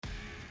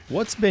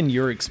What's been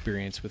your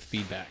experience with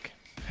feedback?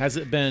 Has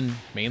it been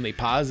mainly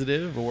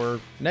positive or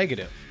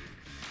negative?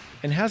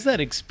 And has that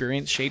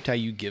experience shaped how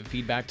you give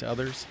feedback to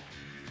others?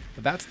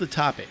 That's the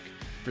topic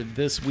for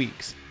this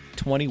week's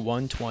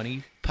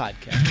 2120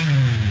 podcast.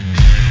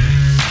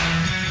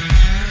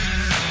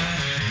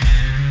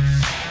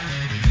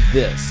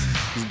 This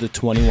is the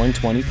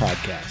 2120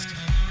 podcast.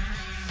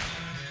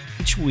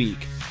 Each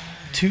week,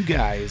 two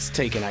guys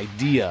take an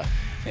idea,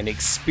 an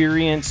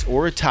experience,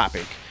 or a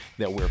topic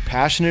that we're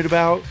passionate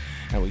about,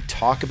 and we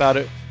talk about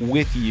it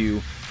with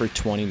you for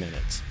 20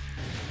 minutes.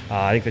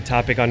 I think the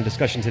topic on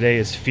discussion today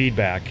is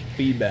feedback.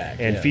 Feedback,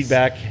 And yes.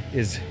 feedback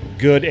is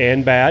good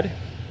and bad,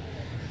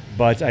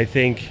 but I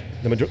think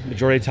the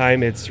majority of the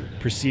time it's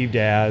perceived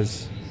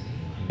as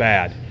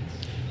bad.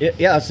 Yeah,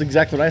 that's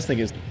exactly what I was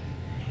thinking.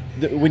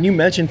 When you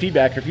mention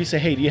feedback, or if you say,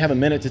 "Hey, do you have a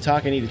minute to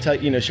talk? I need to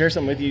tell share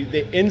something with you."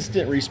 The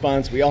instant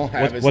response we all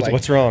have is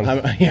What's wrong?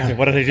 What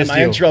did I just am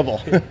I in do?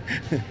 trouble?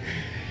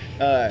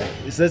 So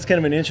that's kind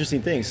of an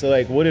interesting thing. So,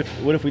 like, what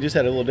if we just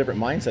had a little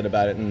different mindset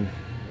about it and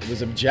it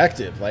was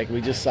objective? Like,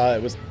 we just saw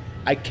it was,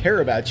 I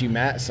care about you,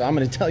 Matt, so I'm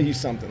going to tell you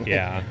something. Like,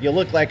 Yeah. you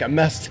look like a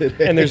mess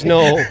today. And there's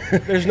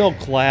no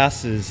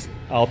classes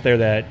out there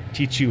that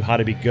teach you how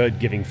to be good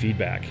giving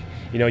feedback.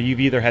 You know, you've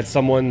either had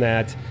someone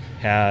that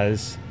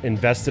has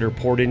invested or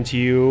poured into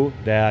you,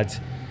 that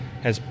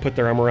has put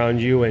their arm around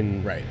you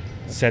and Right.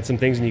 said some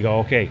things, and you go,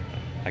 okay,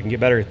 I can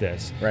get better at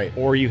this. Right.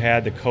 Or you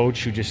had the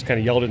coach who just kind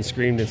of yelled and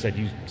screamed and said,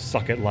 you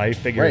suck at life,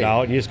 figure Right. it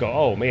out. And you just go,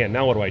 oh man,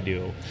 now what do I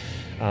do?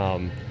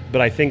 But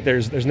I think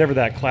there's never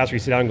that class where you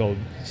sit down and go,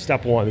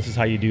 step one, this is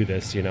how you do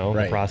this, the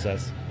Right.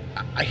 process.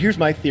 Here's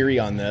my theory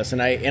on this,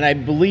 and I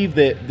believe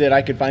that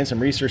I could find some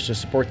research to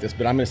support this,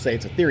 but I'm going to say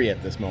it's a theory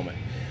at this moment,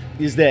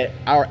 is that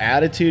our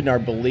attitude and our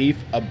belief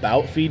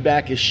about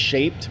feedback is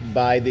shaped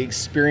by the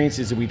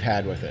experiences that we've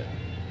had with it,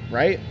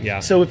 right? Yeah.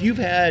 So if you've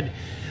had,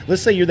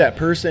 let's say you're that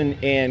person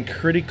and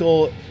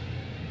critical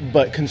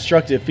but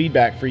constructive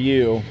feedback for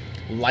you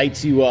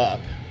lights you up,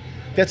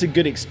 that's a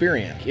good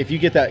experience. If you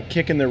get that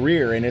kick in the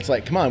rear and it's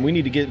like, come on, we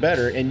need to get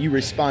better, and you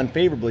respond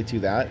favorably to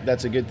that,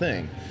 that's a good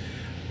thing.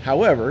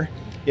 However,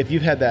 if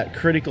you've had that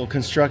critical,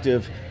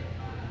 constructive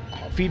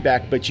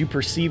feedback, but you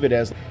perceive it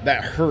as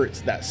that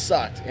hurts, that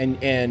sucked,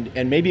 and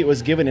maybe it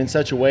was given in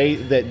such a way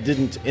that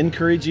didn't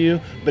encourage you,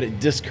 but it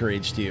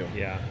discouraged you.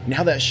 Yeah.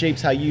 Now that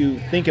shapes how you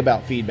think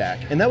about feedback,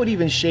 and that would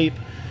even shape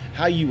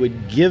how you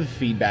would give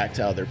feedback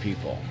to other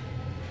people.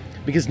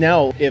 Because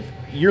now, if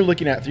you're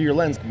looking at it through your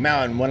lens,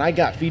 man, when I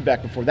got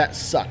feedback before, that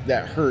sucked,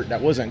 that hurt, that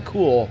wasn't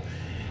cool,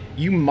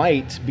 you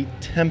might be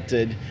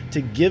tempted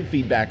to give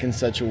feedback in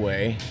such a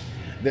way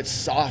that's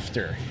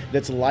softer,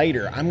 that's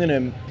lighter.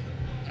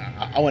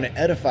 I want to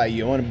edify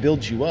you, I want to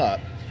build you up.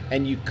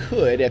 And you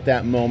could, at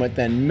that moment,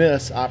 then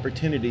miss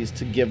opportunities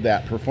to give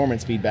that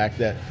performance feedback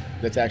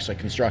that's actually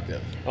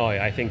constructive. Oh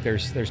yeah, I think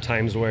there's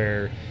times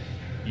where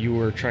you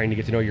were trying to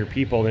get to know your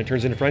people and it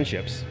turns into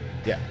friendships.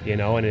 Yeah.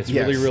 And it's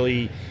Yes.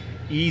 really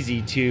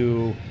easy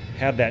to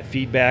have that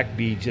feedback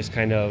be just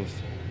kind of,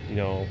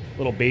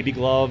 little baby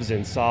gloves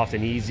and soft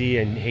and easy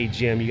and, hey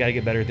Jim, you got to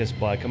get better at this,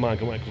 bud. Come on,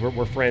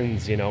 we're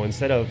friends,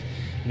 instead of,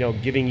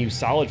 giving you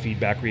solid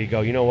feedback where you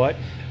go, you know what?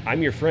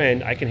 I'm your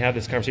friend. I can have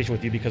this conversation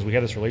with you because we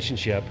have this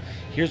relationship.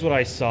 Here's what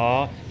I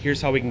saw.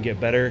 Here's how we can get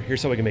better.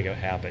 Here's how we can make it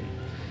happen.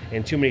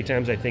 And too many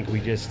times I think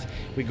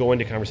we go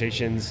into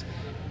conversations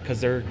because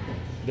there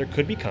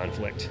could be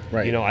conflict.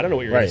 Right. I don't know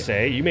what you're Right. going to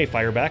say. You may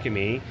fire back at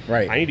me.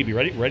 Right. I need to be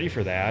ready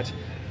for that.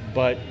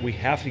 But we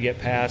have to get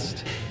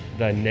past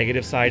the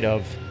negative side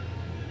of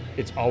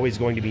it's always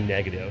going to be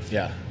negative.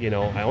 Yeah.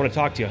 I want to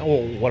talk to you.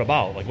 Oh, what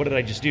about? Like, what did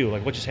I just do?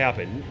 Like, what just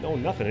happened? No,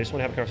 nothing. I just want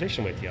to have a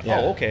conversation with you.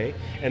 Yeah. Oh, okay.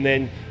 And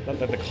then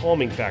the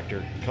calming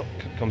factor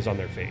comes on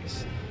their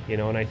face.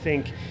 And I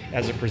think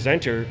as a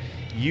presenter,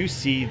 you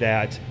see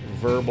that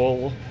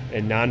verbal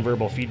and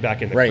nonverbal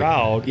feedback in the Right.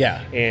 crowd.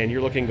 Yeah. And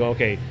you're looking, go,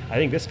 okay, I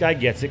think this guy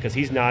gets it because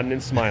he's nodding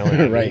and smiling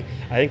at me. Right.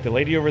 I think the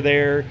lady over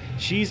there,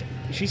 she's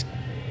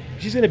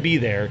going to be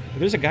there. But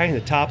there's a guy in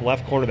the top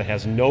left corner that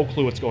has no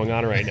clue what's going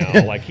on right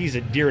now. Like, he's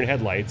a deer in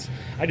headlights.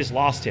 I just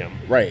lost him.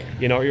 Right.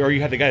 Or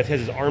you have the guy that has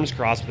his arms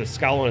crossed with a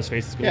scowl on his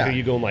face. It's Yeah.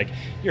 you going like,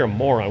 you're a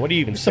moron. What are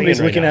you even Somebody's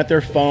saying right looking now? at their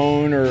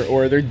phone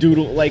or they're I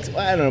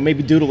don't know,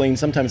 maybe doodling.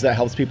 Sometimes that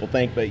helps people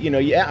think, but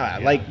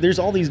like there's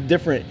all these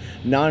different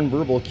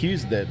nonverbal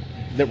cues that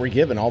we're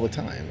given all the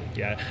time.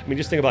 Yeah. I mean,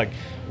 just think about like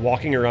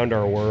walking around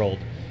our world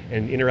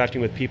and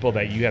interacting with people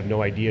that you have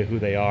no idea who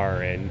they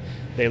are, and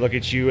they look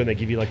at you and they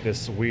give you like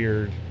this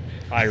weird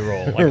eye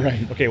roll. Like,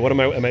 Right. okay, what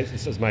am I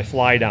is my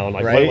fly down?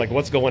 Like, Right.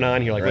 what's going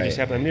on here? Like, what Right. just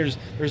happened? I mean,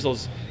 there's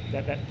those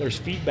there's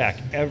feedback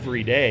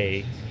every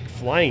day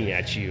flying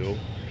at you.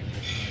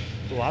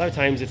 A lot of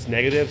times it's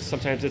negative,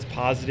 sometimes it's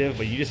positive,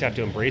 but you just have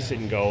to embrace it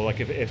and go, like,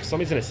 if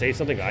somebody's going to say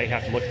something, I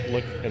have to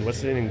look and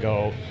listen and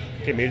go,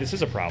 okay, maybe this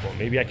is a problem.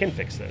 Maybe I can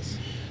fix this.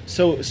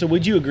 So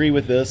would you agree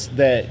with this,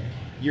 that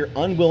your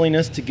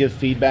unwillingness to give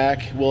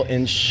feedback will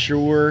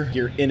ensure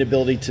your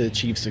inability to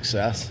achieve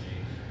success?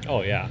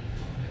 Oh yeah,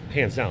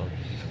 hands down.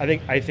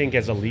 I think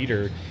as a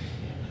leader,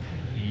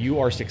 you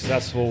are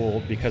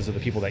successful because of the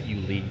people that you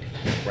lead.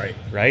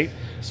 Right?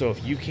 So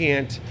if you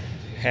can't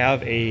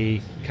have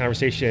a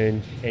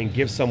conversation and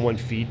give someone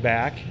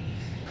feedback,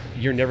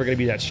 you're never going to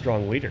be that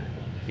strong leader.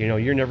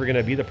 You're never going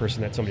to be the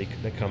person that somebody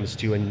that comes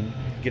to and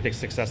get the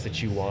success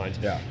that you want.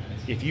 Yeah.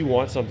 If you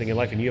want something in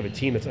life and you have a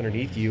team that's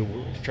underneath you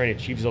trying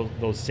to achieve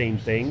those same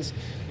things,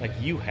 like,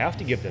 you have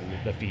to give them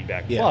the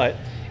feedback. Yeah. But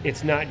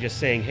it's not just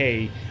saying,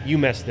 hey, you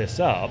messed this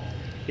up.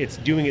 It's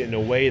doing it in a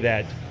way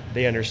that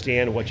they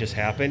understand what just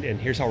happened and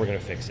here's how we're going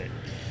to fix it.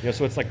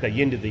 So it's like the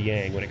yin to the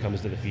yang when it comes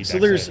to the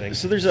feedback.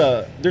 So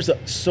there's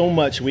so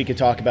much we could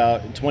talk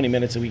about in 20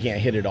 minutes and we can't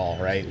hit it all,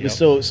 right? Yep.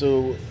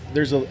 So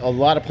there's a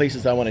lot of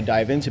places I want to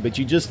dive into, but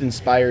you just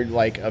inspired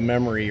like a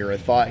memory or a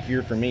thought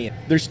here for me.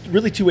 There's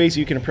really two ways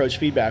you can approach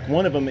feedback.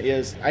 One of them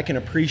is I can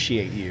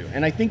appreciate you.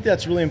 And I think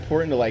that's really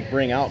important to like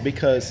bring out,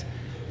 because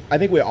I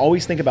think we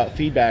always think about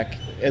feedback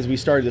as we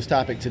started this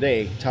topic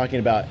today, talking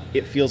about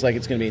it feels like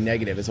it's going to be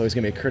negative. It's always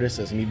going to be a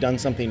criticism. You've done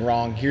something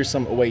wrong. Here's a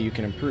way you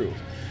can improve.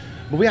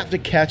 But we have to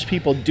catch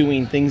people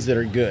doing things that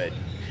are good.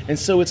 And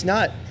so it's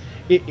not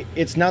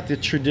the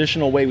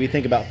traditional way we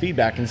think about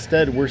feedback.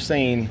 Instead, we're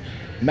saying,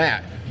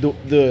 Matt,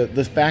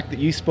 the fact that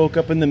you spoke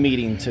up in the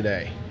meeting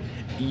today,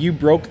 you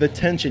broke the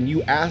tension,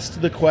 you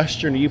asked the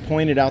question, you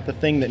pointed out the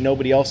thing that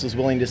nobody else was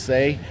willing to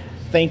say.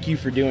 Thank you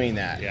for doing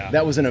that. Yeah.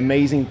 That was an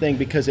amazing thing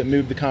because it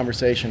moved the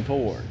conversation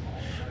forward.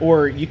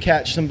 Or you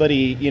catch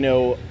somebody, and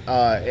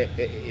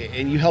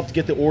you helped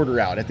get the order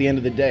out at the end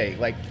of the day.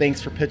 Like,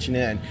 thanks for pitching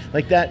in.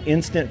 Like, that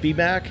instant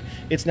feedback,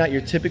 it's not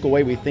your typical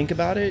way we think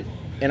about it.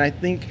 And I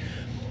think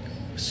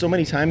so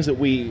many times that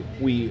we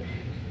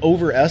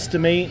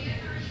overestimate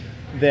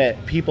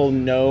that people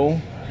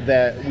know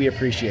that we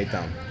appreciate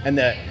them. And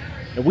that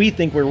we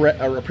think we're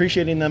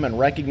appreciating them and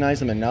recognize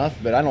them enough,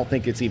 but I don't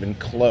think it's even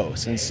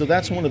close. And so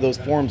that's one of those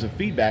forms of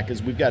feedback,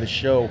 is we've got to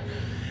show,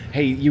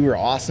 hey, you were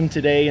awesome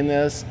today in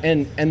this.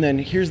 And then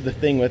here's the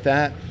thing with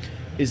that,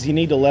 is you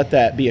need to let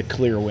that be a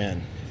clear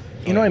win.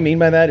 You know what I mean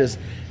by that is,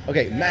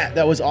 okay, Matt,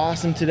 that was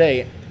awesome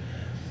today.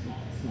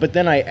 But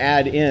then I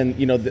add in,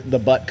 the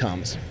but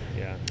comes.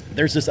 Yeah.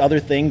 There's this other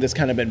thing that's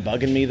kind of been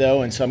bugging me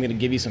though, and so I'm going to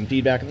give you some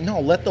feedback. No,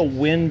 let the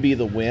win be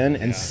the win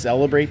and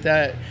celebrate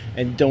that,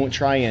 and don't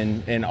try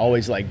and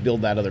always like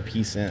build that other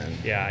piece in.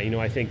 Yeah,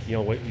 I think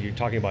what you're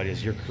talking about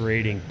is you're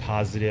creating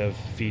positive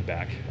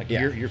feedback. Like,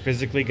 you're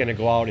physically going to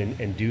go out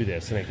and do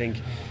this. And I think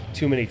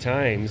too many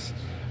times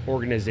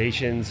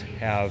organizations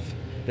have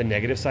the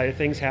negative side of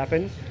things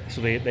happen, so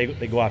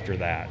they go after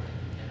that.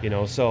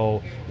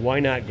 So why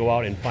not go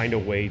out and find a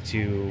way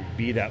to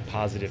be that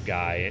positive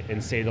guy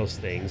and say those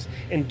things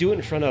and do it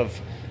in front of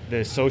the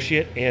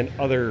associate and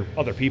other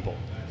people,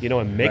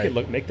 and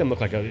make them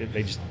look like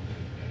they just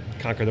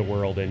conquer the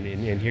world,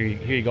 and here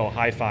you go,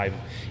 high five.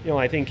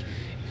 I think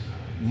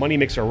money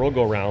makes our world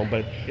go round,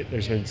 but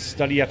there's been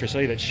study after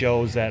study that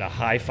shows that a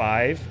high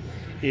five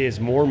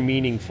is more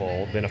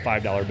meaningful than a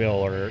 $5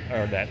 bill or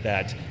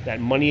that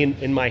money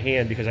in my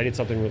hand because I did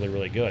something really,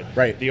 really good.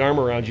 Right. The arm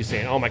around you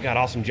saying, oh my God,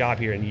 awesome job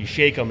here, and you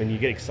shake them and you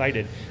get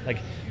excited. Like,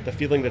 the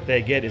feeling that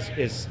they get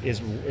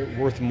is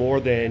worth more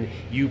than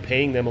you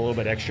paying them a little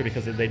bit extra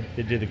because they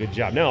did a good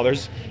job. Now,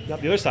 the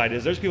other side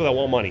is there's people that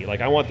want money.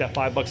 Like, I want that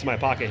 $5 in my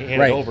pocket,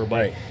 hand it over.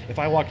 But if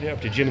I walk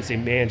up to Jim and say,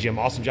 man, Jim,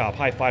 awesome job,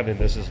 high five, and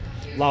this is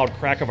loud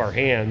crack of our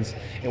hands,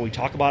 and we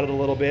talk about it a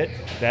little bit,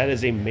 that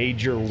is a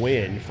major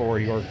win for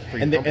your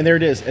and there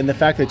it is. And the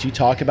fact that you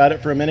talk about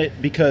it for a minute,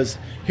 because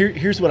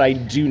here's what I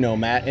do know,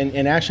 Matt,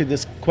 and actually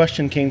this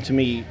question came to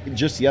me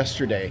just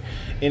yesterday,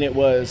 and it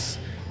was,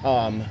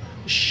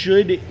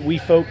 should we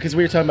focus, because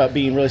we were talking about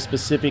being really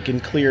specific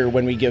and clear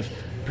when we give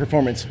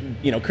performance,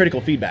 critical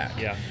feedback.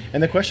 Yeah.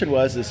 And the question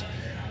was,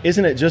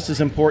 isn't it just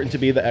as important to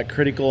be that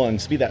critical and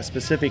to be that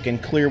specific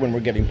and clear when we're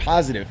getting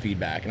positive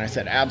feedback? And I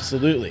said,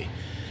 absolutely.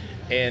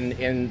 And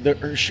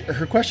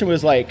her question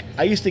was like,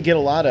 I used to get a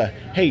lot of,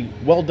 hey,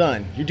 well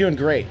done, you're doing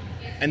great.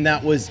 And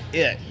that was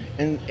it.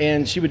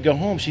 And she would go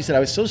home. She said, I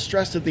was so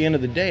stressed at the end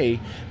of the day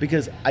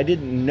because I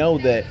didn't know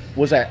that,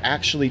 was I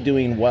actually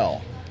doing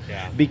well?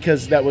 Yeah.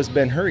 Because that was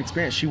been her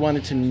experience. She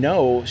wanted to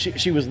know,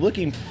 she was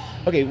looking,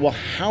 okay, well,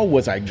 how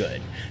was I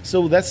good?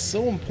 So that's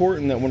so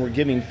important that when we're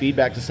giving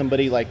feedback to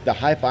somebody, like the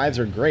high fives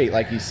are great,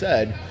 like you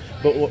said,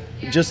 but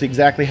just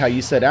exactly how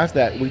you said after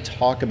that, we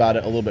talk about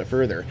it a little bit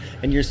further.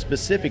 And you're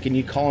specific and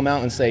you call them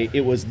out and say,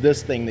 it was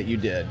this thing that you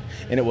did.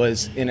 And it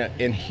was,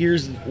 and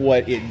here's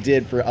what it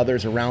did for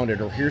others around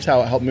it, or here's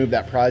how it helped move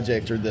that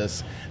project or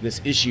this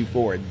issue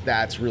forward.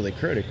 That's really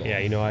critical.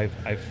 Yeah,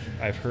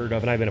 I've heard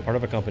of, and I've been a part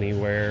of a company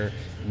where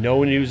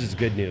no news is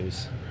good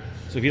news.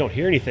 So if you don't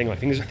hear anything, like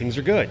things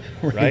are good,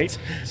 right?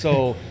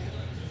 So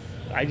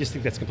I just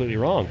think that's completely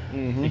wrong.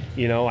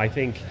 Mm-hmm. I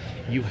think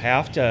you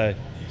have to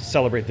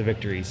celebrate the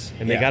victories,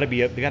 and they got to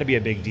be a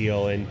big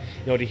deal. And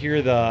to hear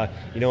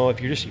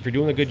if you're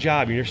doing a good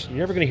job, you're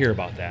never going to hear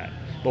about that.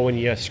 But when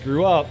you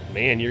screw up,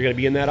 man, you're going to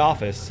be in that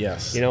office.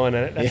 Yes. And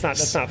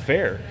that's not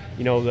fair.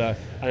 An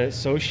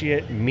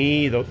associate,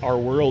 our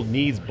world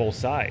needs both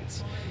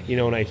sides.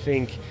 And I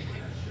think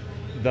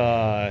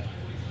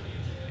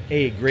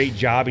a great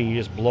job and you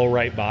just blow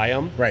right by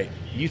them. Right.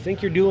 You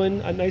think you're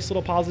doing a nice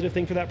little positive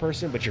thing for that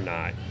person, but you're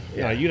not.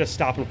 Yeah. You got to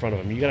stop in front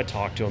of them. You got to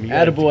talk to them.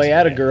 Attaboy,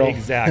 attagirl.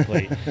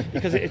 Exactly.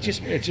 Because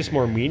it's just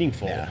more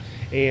meaningful. Yeah.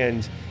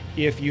 And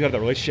if you have that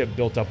relationship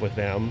built up with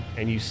them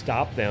and you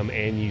stop them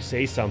and you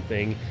say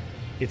something,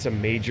 it's a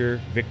major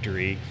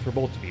victory for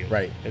both of you.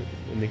 Right.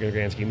 In the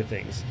grand scheme of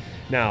things.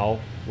 Now,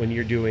 when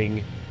you're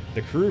doing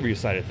the career review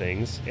side of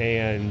things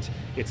and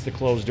it's the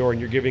closed door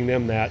and you're giving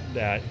them that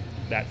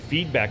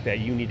feedback that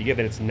you need to give,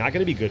 and it's not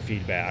going to be good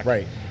feedback.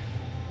 Right.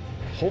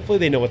 Hopefully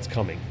they know what's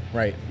coming.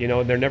 Right.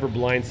 They're never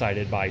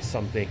blindsided by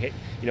something. Hey,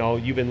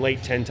 you've been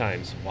late 10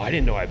 times. Well, I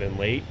didn't know I've been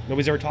late.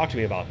 Nobody's ever talked to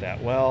me about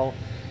that. Well,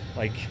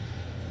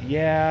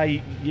 yeah,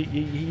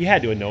 you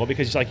had to know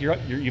because it's like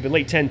you've been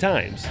late 10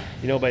 times.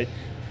 But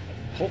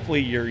hopefully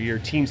your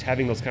team's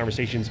having those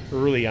conversations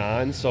early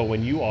on, so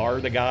when you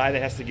are the guy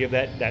that has to give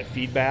that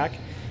feedback,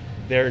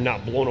 they're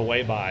not blown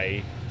away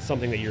by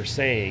something that you're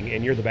saying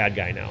and you're the bad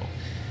guy now.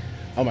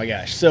 Oh my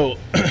gosh. So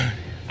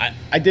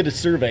I did a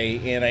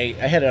survey and I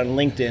had it on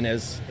LinkedIn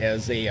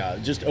as a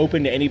just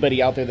open to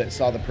anybody out there that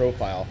saw the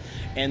profile.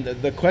 And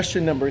the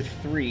question number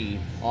 3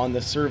 on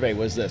the survey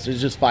was this. There's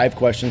just 5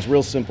 questions,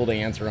 real simple to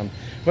answer them.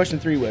 Question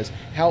 3 was,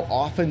 how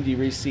often do you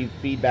receive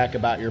feedback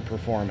about your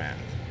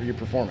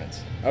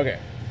performance? Okay.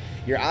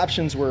 Your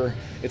options were,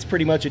 it's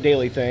pretty much a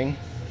daily thing,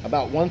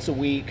 about once a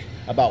week,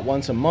 about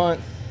once a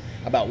month,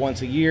 about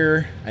once a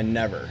year, and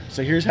never.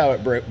 So here's how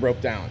it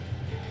broke down.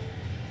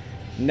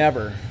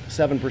 Never,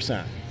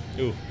 7%.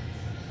 Ooh.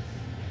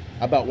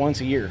 About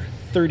once a year,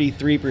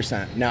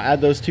 33%. Now add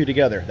those two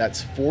together.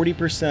 That's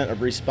 40%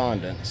 of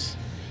respondents.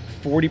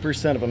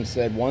 40% of them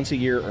said once a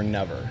year or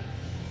never.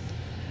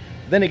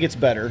 Then it gets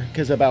better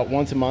because about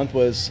once a month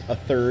was a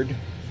third.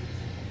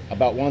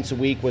 About once a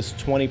week was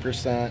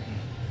 20%.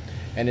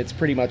 And it's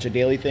pretty much a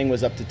daily thing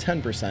was up to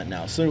 10%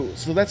 now. So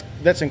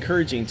that's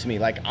encouraging to me.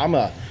 Like I'm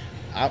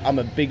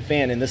a big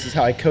fan, and this is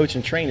how I coach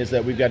and train, is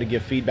that we've got to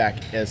give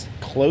feedback as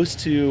close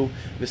to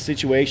the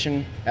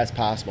situation as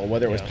possible,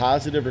 whether it was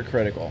positive or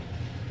critical.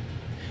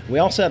 We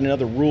also have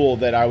another rule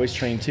that I always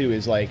train too,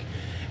 is like,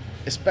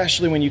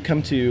 especially when you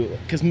come to,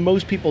 because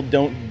most people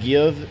don't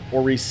give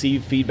or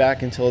receive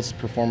feedback until it's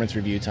performance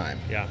review time.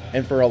 Yeah.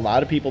 And for a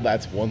lot of people,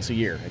 that's once a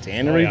year. It's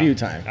annual review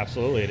time.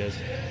 Absolutely it is.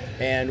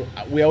 And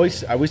I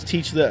always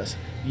teach this.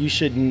 You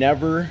should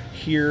never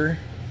hear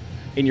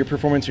in your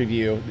performance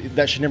review,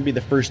 that should never be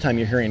the first time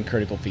you're hearing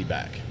critical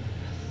feedback.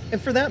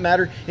 And for that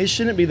matter, it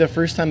shouldn't be the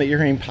first time that you're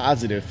hearing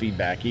positive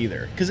feedback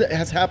either, because it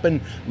has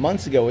happened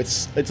months ago.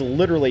 It's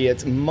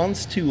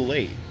months too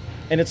late,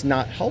 and it's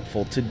not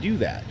helpful to do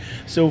that.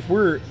 So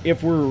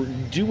if we're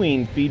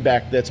doing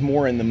feedback that's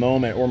more in the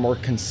moment or more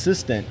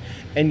consistent,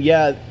 and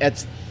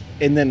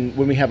then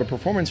when we have a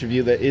performance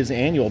review that is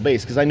annual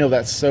based, because I know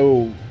that's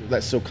so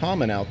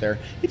common out there,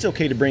 it's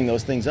okay to bring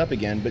those things up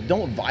again, but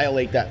don't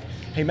violate that.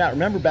 Hey, Matt,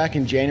 remember back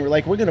in January?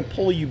 Like, we're going to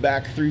pull you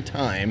back through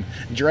time,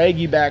 drag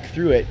you back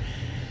through it.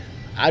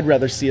 I'd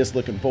rather see us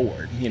looking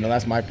forward.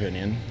 That's my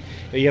opinion.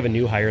 You have a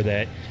new hire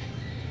that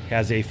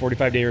has a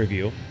 45-day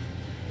review.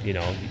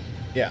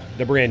 Yeah.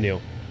 They're brand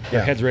new.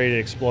 Their head's ready to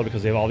explode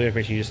because they have all the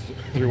information you just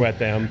threw at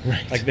them.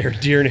 Right. Like they're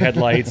deer in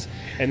headlights.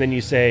 And then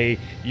you say,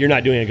 you're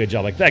not doing a good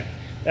job. Like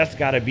that's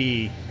got to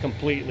be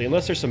completely,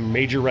 unless there's some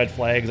major red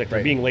flags, like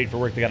they're being late for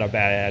work, they got a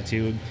bad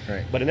attitude.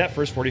 Right. But in that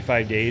first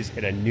 45 days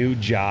at a new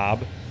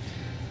job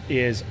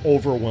is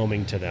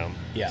overwhelming to them.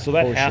 Yeah, so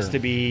that has to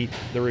be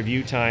the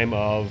review time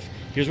of,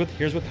 here's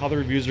how the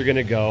reviews are going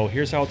to go,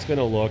 here's how it's going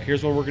to look,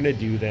 here's when we're going to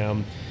do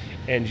them,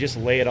 and just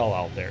lay it all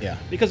out there. Yeah.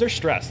 Because they're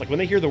stressed. Like when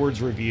they hear the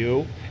words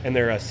review and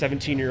they're a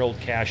 17-year-old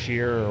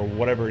cashier or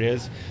whatever it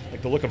is,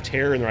 like the look of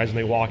terror in their eyes when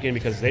they walk in,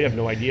 because they have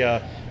no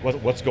idea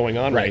what's going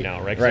on right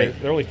now, right? Right.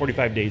 They're only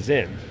 45 days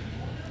in.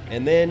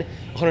 And then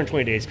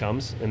 120 days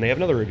comes and they have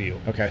another review.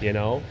 Okay.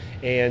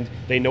 And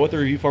they know what the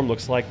review form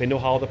looks like, they know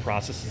how the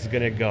process is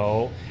going to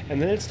go,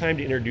 and then it's time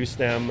to introduce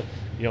them,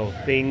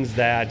 things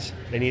that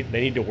they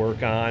need to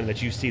work on,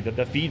 that you see that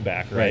the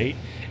feedback, right?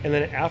 And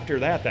then after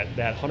that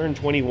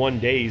 121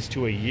 days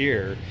to a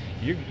year,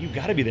 you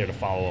got to be there to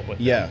follow up with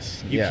them.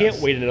 Yes. You can't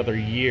wait another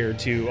year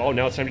to,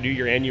 now it's time to do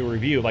your annual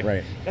review.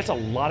 That's a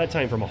lot of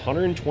time from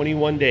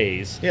 121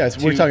 days. Yeah,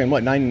 we're talking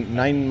what,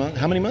 9 months?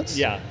 How many months?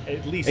 Yeah,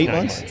 at least 8 9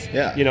 months.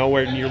 Yeah.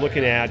 Where you're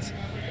looking at,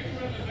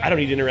 I don't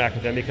need to interact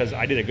with them because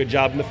I did a good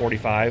job in the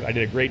 45. I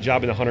did a great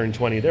job in the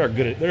 120. They're a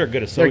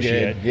good associate.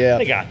 They're good. Yeah.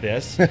 They got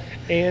this,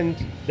 and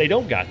they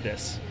don't got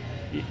this.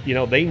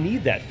 They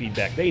need that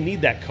feedback. They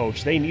need that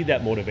coach. They need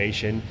that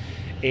motivation.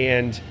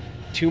 And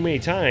too many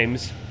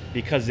times,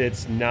 because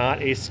it's not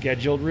a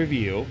scheduled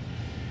review,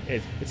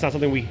 it's not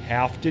something we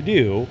have to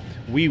do,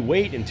 we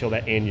wait until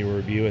that annual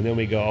review, and then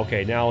we go,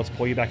 okay, now let's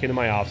pull you back into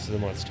my office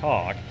and let's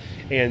talk.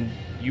 And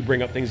you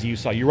bring up things that you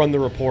saw. You run the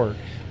report.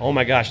 Oh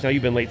my gosh, now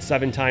you've been late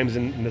 7 times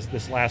in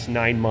this last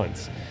 9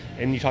 months.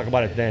 And you talk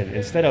about it then,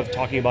 instead of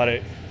talking about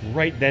it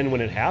right then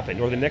when it happened,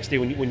 or the next day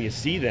when you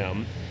see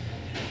them.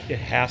 It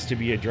has to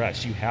be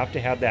addressed. You have to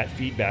have that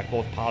feedback,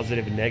 both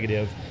positive and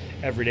negative,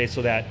 every day.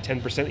 So that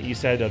 10% that you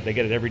said they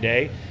get it every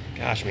day,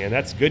 gosh, man,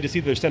 that's good to see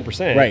that there's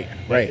 10%.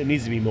 Right. It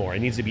needs to be more. It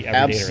needs to be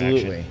everyday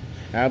interaction.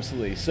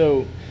 Absolutely.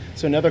 So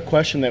another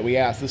question that we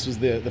asked, this was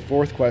the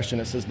fourth question.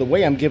 It says, the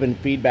way I'm given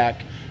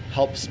feedback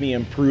helps me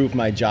improve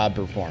my job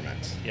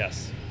performance.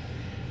 Yes.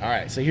 All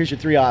right, so here's your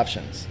three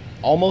options.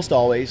 Almost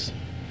always,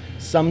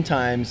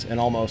 sometimes, and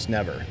almost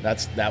never.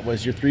 That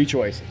was your three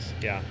choices.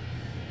 Yeah.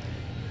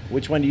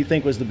 Which one do you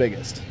think was the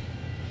biggest?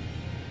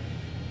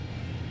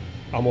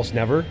 Almost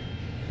never.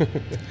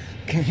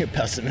 You're a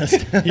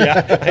pessimist.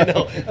 Yeah, I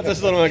know. That's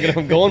just what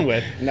I'm going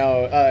with.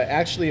 No,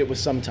 actually it was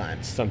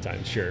sometimes.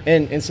 Sometimes, sure.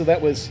 And so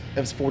that was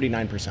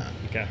 49%.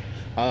 Okay.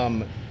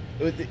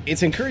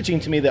 It's encouraging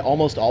to me that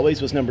almost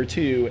always was number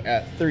two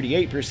at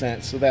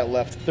 38%, so that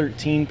left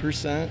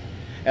 13%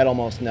 at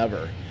almost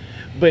never.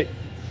 But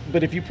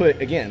if you put,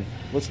 again,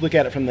 let's look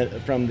at it from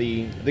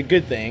the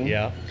good thing.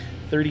 Yeah.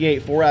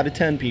 38, 4 out of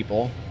 10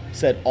 people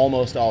said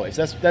almost always.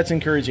 That's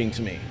encouraging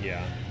to me.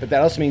 Yeah. But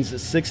that also means that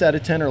 6 out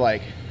of 10 are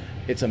like,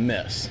 it's a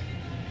miss,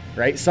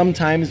 right?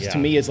 Sometimes to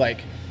me is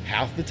like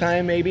half the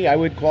time maybe I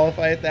would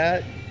qualify at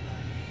that.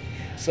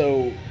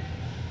 So,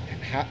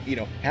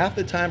 half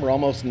the time or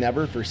almost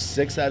never for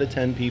 6 out of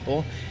 10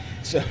 people.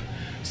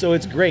 So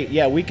it's great.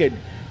 Yeah, we could,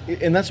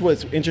 and that's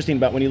what's interesting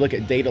about when you look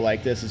at data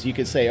like this is you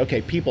could say,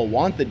 okay, people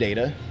want the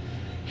data.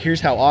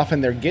 Here's how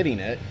often they're getting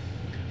it,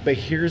 but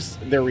here's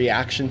their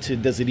reaction to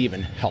does it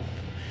even help?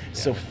 Yeah.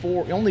 So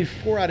only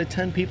 4 out of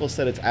 10 people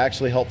said it's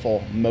actually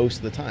helpful most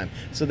of the time.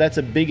 So that's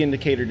a big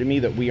indicator to me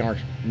that we are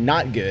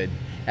not good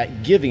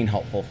at giving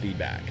helpful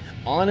feedback.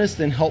 Honest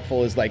and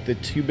helpful is like the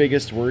two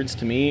biggest words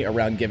to me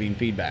around giving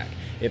feedback.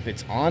 If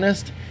it's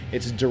honest,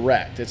 it's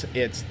direct.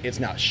 It's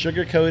not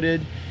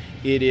sugar-coated.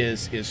 It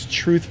is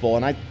truthful,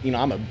 and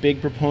I'm a big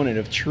proponent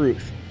of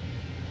truth.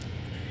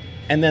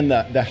 And then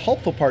the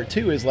helpful part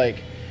too is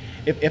like,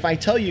 if I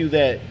tell you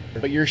that,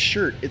 but your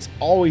shirt, it's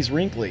always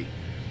wrinkly.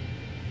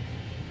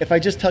 If I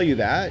just tell you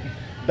that,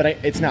 but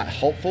it's not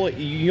helpful,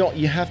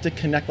 you have to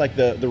connect like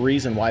the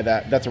reason why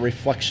that's a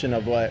reflection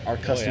of what our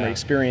customer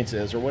experience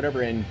is or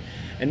whatever. And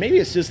maybe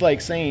it's just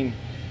like saying,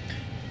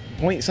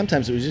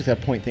 sometimes we just have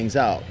to point things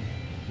out.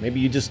 Maybe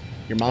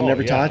your mom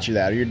never taught you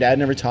that, or your dad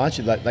never taught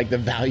you that, like the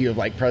value of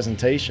like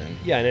presentation.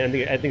 Yeah, and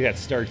I think that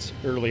starts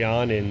early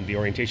on in the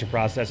orientation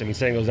process. I mean,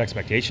 setting those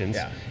expectations.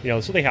 Yeah.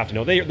 So they have to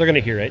know they're going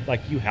to hear it.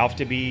 Like you have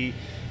to be,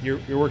 your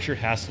work shirt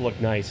has to look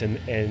nice,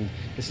 and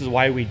this is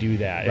why we do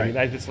that. Right.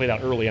 I mean, that's laid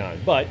out early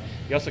on. But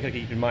you also got to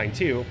keep in mind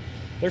too,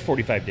 they're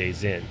 45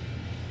 days in,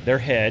 their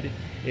head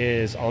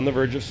is on the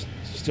verge of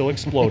still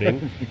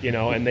exploding,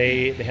 and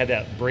they had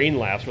that brain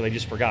lapse where they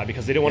just forgot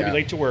because they didn't want to be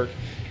late to work.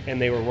 And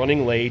they were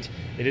running late.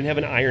 They didn't have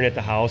an iron at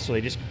the house, so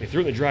they threw it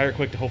in the dryer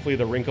quick to hopefully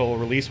the wrinkle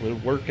release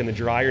would work in the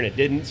dryer, and it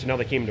didn't. So now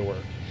they came to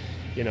work.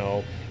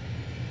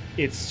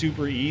 It's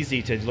super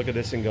easy to look at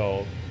this and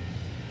go,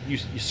 you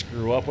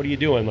screw up. What are you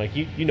doing? Like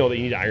you know that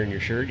you need to iron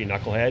your shirt, you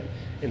knucklehead.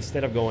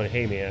 Instead of going,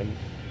 hey man,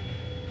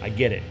 I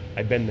get it.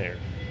 I've been there.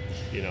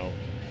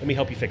 Let me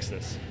help you fix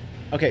this.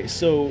 Okay,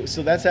 so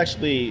that's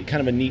actually kind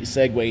of a neat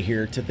segue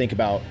here to think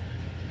about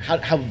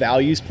how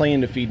values play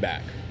into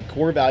feedback.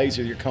 Core values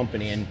of your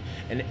company, and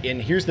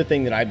here's the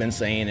thing that I've been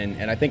saying,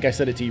 and I think I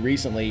said it to you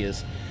recently,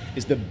 is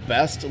the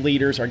best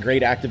leaders are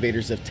great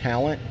activators of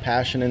talent,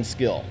 passion, and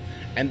skill,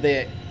 and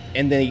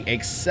they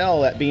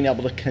excel at being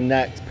able to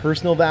connect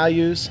personal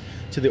values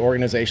to the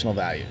organizational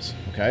values.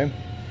 Okay,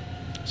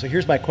 so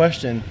here's my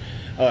question,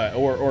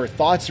 or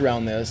thoughts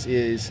around this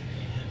is,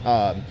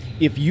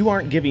 if you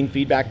aren't giving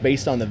feedback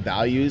based on the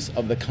values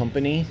of the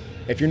company,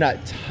 if you're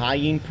not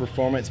tying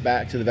performance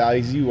back to the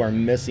values, you are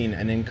missing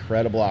an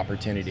incredible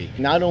opportunity.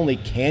 Not only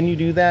can you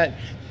do that,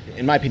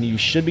 in my opinion, you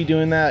should be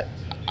doing that.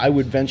 I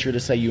would venture to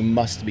say you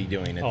must be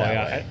doing it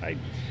that way.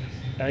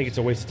 I think it's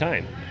a waste of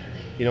time.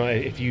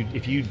 If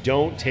you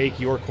don't take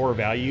your core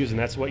values, and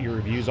that's what your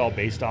review is all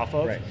based off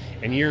of, right,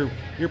 and you're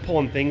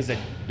pulling things that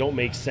don't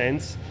make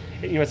sense,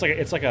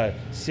 it's like a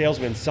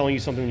salesman selling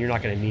you something you're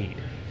not going to need.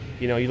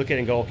 You look at it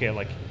and go, okay,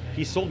 like,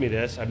 he sold me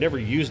this. I've never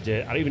used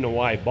it. I don't even know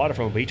why I bought it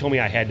from him, but he told me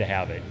I had to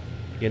have it.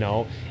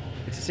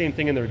 It's the same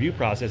thing in the review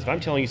process. If I'm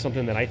telling you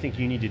something that I think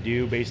you need to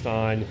do based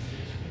on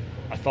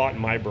a thought in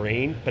my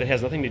brain, but it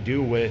has nothing to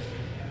do with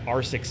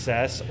our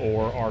success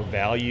or our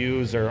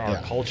values or our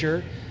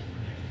culture,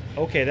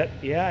 okay,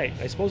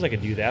 I suppose I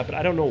could do that, but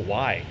I don't know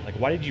why. Like,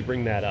 why did you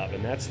bring that up?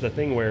 And that's the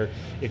thing where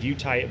if you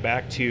tie it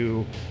back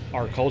to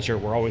our culture,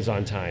 we're always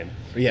on time.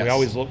 Yes.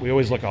 We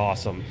always look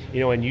awesome.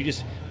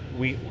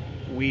 And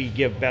we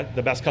give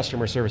the best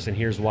customer service, and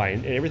here's why.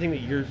 And everything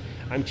that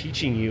I'm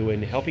teaching you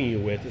and helping you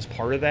with is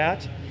part of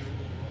that.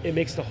 It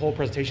makes the whole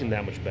presentation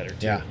that much better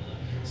too. Yeah.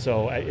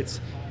 So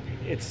it's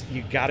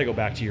you got to go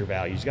back to your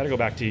values. You got to go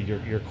back to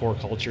your core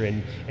culture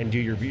and do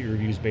your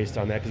reviews based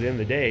on that. Because at the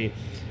end of the day,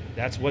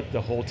 that's what the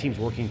whole team's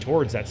working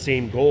towards, that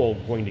same goal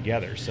going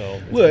together. So,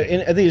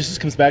 and I think it just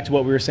comes back to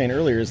what we were saying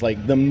earlier, is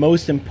like the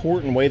most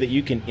important way that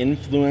you can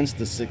influence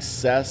the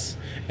success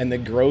and the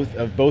growth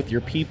of both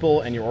your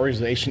people and your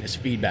organization is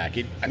feedback.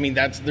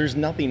 There's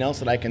nothing else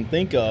that I can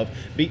think of.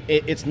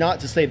 It's not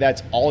to say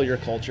that's all your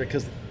culture,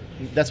 because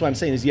that's what I'm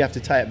saying is you have to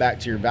tie it back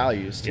to your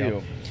values too.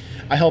 Yep.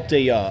 I helped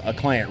a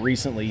client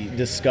recently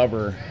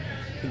discover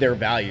their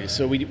values.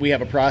 So we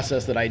have a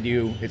process that I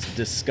do. It's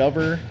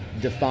discover,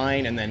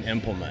 define, and then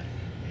implement.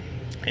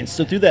 And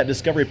so through that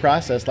discovery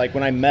process, like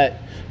when I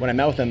met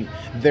with them,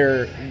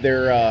 they're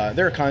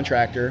a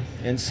contractor,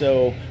 and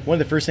so one of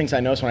the first things I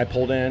noticed when I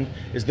pulled in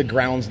is the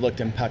grounds looked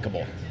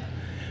impeccable.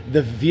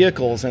 The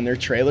vehicles and their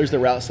trailers that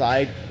were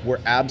outside were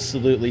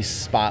absolutely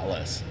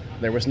spotless.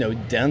 There was no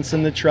dents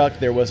in the truck.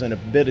 There wasn't a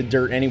bit of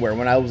dirt anywhere.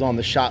 When I was on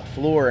the shop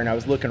floor and I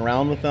was looking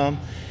around with them,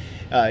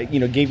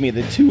 gave me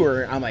the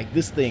tour. I'm like,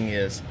 this thing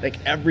is like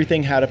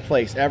everything had a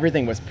place.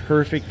 Everything was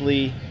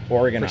perfectly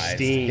organized.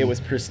 Pristine. It was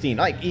pristine.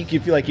 Like you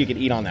feel like you could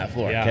eat on that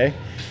floor. Yeah. Okay.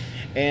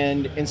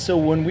 And so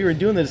when we were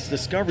doing this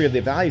discovery of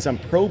the values, I'm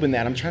probing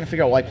that. I'm trying to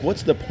figure out like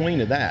what's the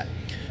point of that.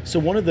 So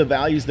one of the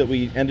values that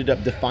we ended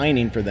up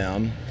defining for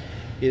them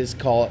is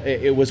called.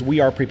 It was we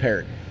are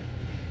prepared.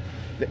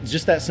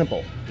 Just that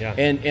simple. Yeah.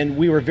 And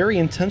we were very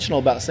intentional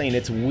about saying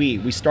it's we.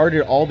 We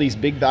started all these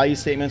big value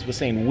statements with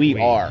saying we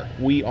are.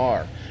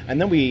 And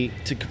then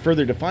to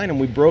further define them,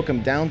 we broke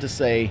them down to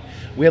say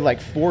we had like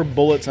 4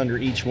 bullets under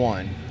each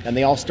one, and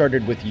they all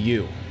started with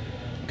you.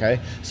 Okay?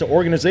 So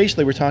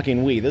organizationally, we're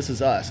talking we. This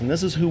is us, and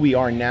this is who we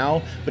are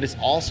now, but it's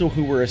also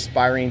who we're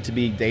aspiring to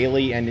be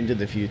daily and into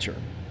the future.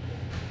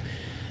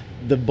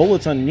 The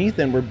bullets underneath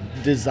them were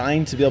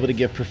designed to be able to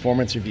give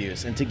performance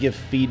reviews and to give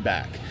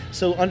feedback.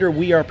 So under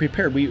we are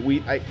prepared,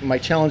 my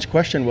challenge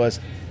question was,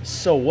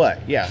 so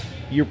what? Yeah,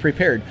 you're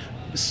prepared.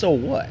 So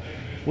what?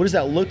 What does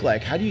that look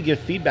like? How do you give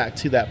feedback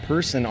to that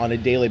person on a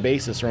daily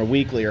basis or a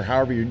weekly or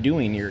however you're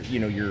doing your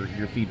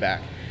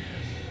feedback?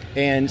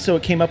 And so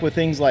it came up with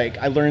things like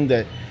I learned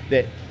that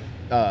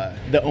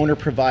the owner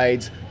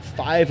provides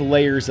 5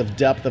 layers of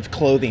depth of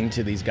clothing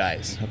to these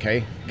guys,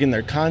 okay? Again,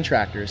 they're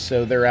contractors,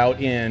 so they're out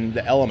in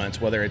the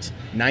elements, whether it's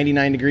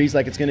 99 degrees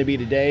like it's going to be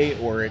today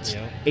or it's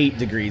 8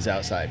 degrees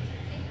outside.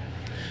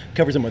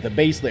 Covers them with a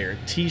base layer,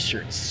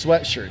 t-shirts,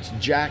 sweatshirts,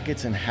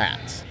 jackets, and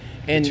hats.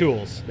 And the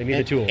tools. They need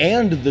the tools.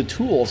 And the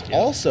tools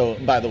also,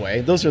 by the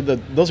way, those are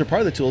part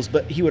of the tools,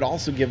 but he would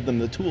also give them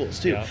the tools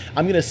too. Yeah.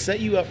 I'm going to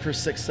set you up for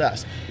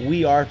success.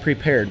 We are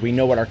prepared. We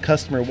know what our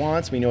customer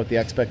wants. We know what the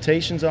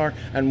expectations are.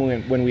 And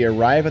when we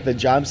arrive at the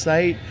job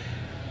site,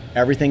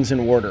 everything's in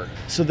order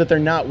so that they're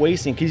not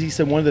wasting. Because he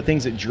said one of the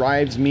things that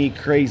drives me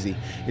crazy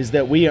is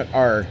that we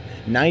are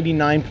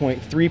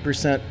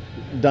 99.3%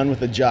 done with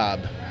the job.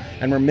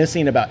 And we're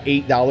missing about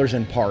 $8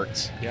 in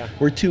parts. Yeah.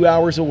 We're 2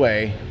 hours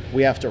away.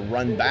 We have to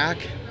run back.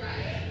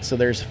 So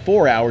there's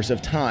 4 hours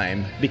of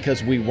time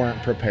because we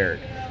weren't prepared.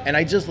 And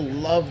I just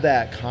love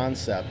that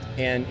concept.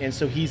 And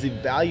so he's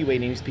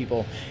evaluating these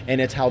people,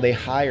 and it's how they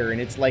hire, and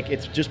it's like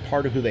it's just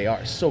part of who they are.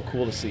 It's so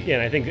cool to see. Yeah,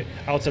 and I think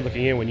outside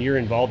looking in, when you're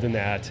involved in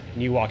that,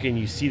 and you walk in,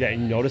 you see that,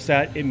 and you notice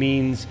that, it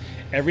means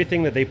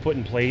everything that they put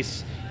in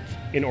place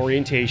in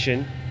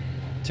orientation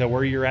to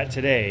where you're at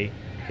today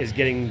is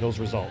getting those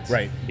results.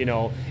 Right.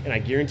 And I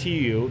guarantee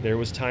you there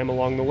was time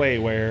along the way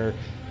where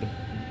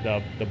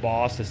the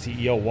boss, the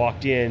CEO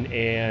walked in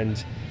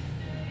and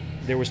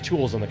there was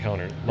tools on the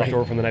counter left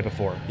over from the night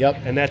before. Yep.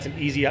 And that's an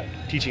easy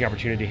teaching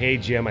opportunity. Hey,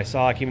 Jim,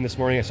 I came in this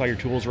morning, I saw your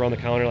tools were on the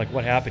counter. Like,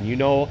 what happened?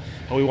 How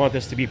we want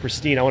this to be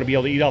pristine. I want to be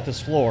able to eat off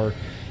this floor.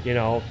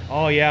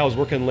 Oh yeah, I was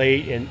working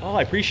late, and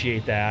I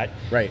appreciate that.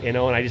 Right. And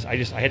I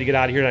had to get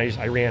out of here, and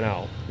I ran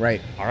out.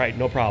 Right. All right,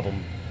 no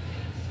problem.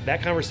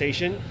 That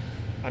conversation,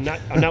 I'm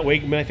not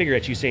waking my finger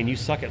at you saying you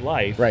suck at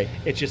life. Right.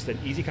 It's just an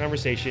easy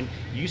conversation.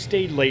 You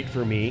stayed late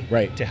for me.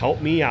 Right. To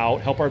help me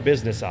out, help our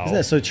business out. Isn't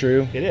that so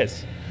true? It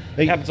is.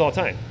 It happens all the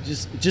time.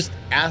 Just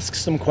ask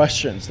some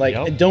questions.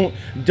 Like, don't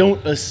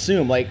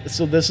assume. Like,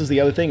 so this is the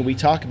other thing we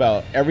talk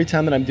about every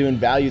time that I'm doing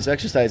values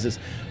exercises.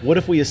 What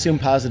if we assume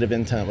positive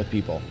intent with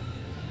people?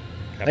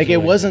 Absolutely. Like,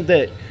 it wasn't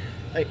that,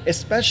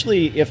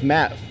 especially if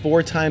Matt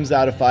 4 times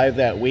out of 5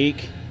 that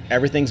week,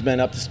 everything's been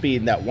up to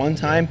speed. That one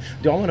time,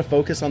 do I want to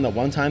focus on the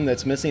one time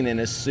that's missing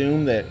and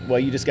assume that, well,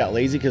 you just got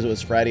lazy because it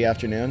was Friday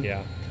afternoon?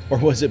 Yeah. Or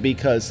was it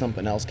because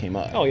something else came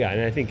up? Oh, yeah.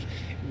 And I think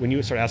when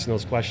you start asking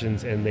those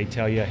questions and they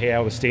tell you, hey, I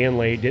was staying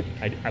late,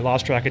 I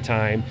lost track of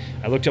time,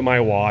 I looked at my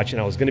watch,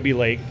 and I was going to be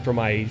late for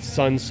my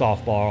son's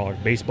softball or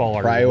baseball.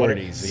 Or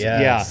priorities,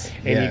 yes.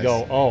 Yeah. And you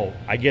go, oh,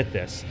 I get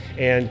this.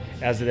 And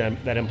as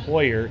that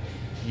employer,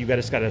 you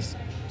just got to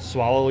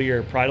swallow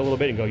your pride a little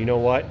bit and go, you know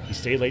what? He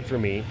stayed late for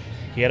me.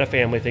 He had a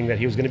family thing that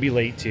he was going to be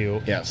late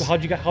to. Yes. So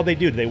how'd they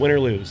do? Did they win or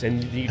lose?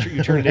 And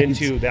you turn it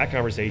into that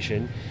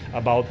conversation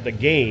about the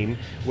game,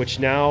 which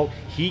now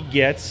he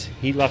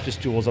left his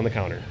tools on the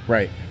counter.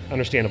 Right.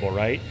 Understandable,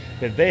 right?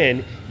 But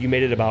then you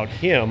made it about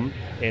him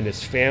and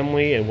his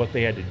family and what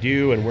they had to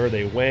do and where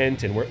they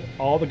went and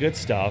all the good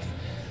stuff.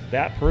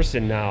 That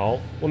person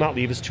now will not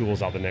leave his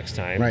tools out the next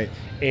time. Right.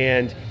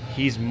 And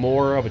he's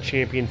more of a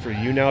champion for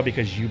you now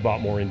because you bought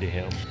more into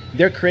him.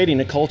 They're creating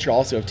a culture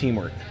also of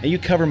teamwork. And you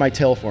cover my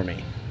tail for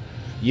me.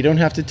 You don't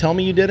have to tell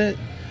me you did it.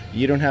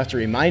 You don't have to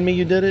remind me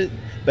you did it.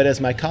 But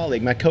as my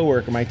colleague, my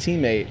coworker, my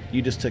teammate,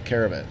 you just took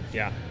care of it.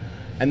 Yeah.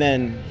 And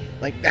then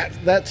like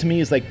that to me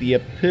is like the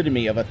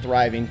epitome of a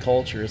thriving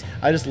culture.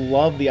 I just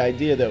love the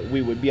idea that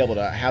we would be able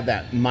to have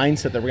that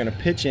mindset that we're going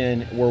to pitch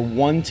in. We're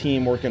one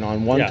team working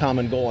on one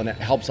common goal, and it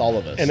helps all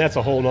of us. And that's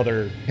a whole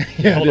nother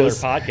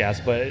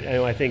podcast. But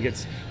I think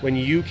it's when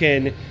you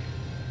can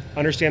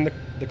understand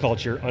the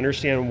culture,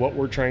 understand what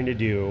we're trying to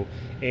do,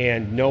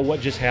 and know what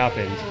just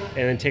happened,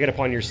 and then take it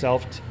upon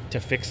yourself to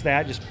fix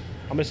that.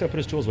 I'm just gonna put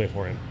his tools away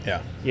for him.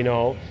 Yeah.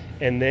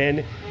 And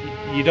then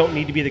you don't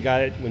need to be the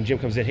guy that when Jim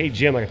comes in, hey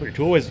Jim, I put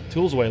your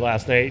tools away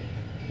last night.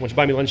 Why don't you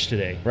buy me lunch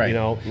today? Right.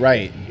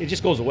 Right. It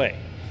just goes away.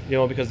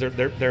 Because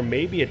there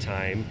may be a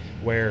time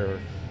where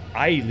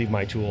I leave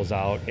my tools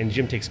out and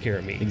Jim takes care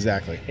of me.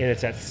 Exactly. And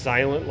it's that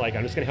silent, like,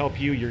 I'm just going to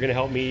help you, you're going to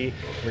help me.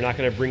 We're not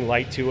going to bring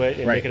light to it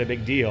and make it a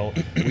big deal.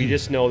 We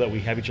just know that we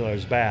have each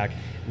other's back.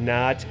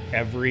 Not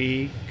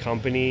every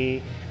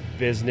company,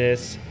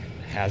 business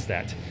has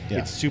that. Yeah.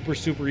 It's super,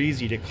 super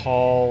easy to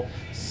call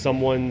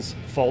someone's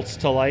faults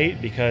to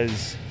light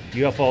because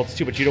you have faults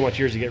too, but you don't want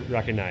yours to get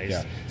recognized.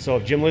 Yeah. So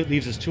if Jim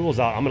leaves his tools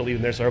out, I'm going to leave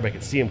them there so everybody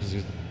can see them because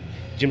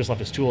Jim just left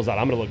his tools out.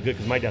 I'm going to look good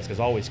because my desk is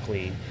always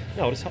clean.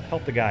 No, just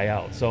help the guy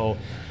out. So,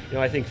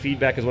 I think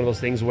feedback is one of those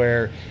things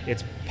where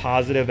it's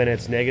positive and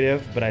it's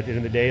negative, but at the end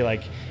of the day,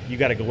 like, you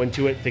got to go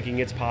into it thinking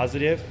it's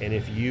positive. And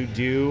if you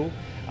do,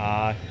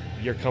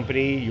 your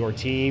company, your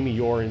team,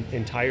 your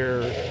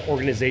entire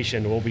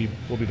organization will be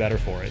better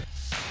for it.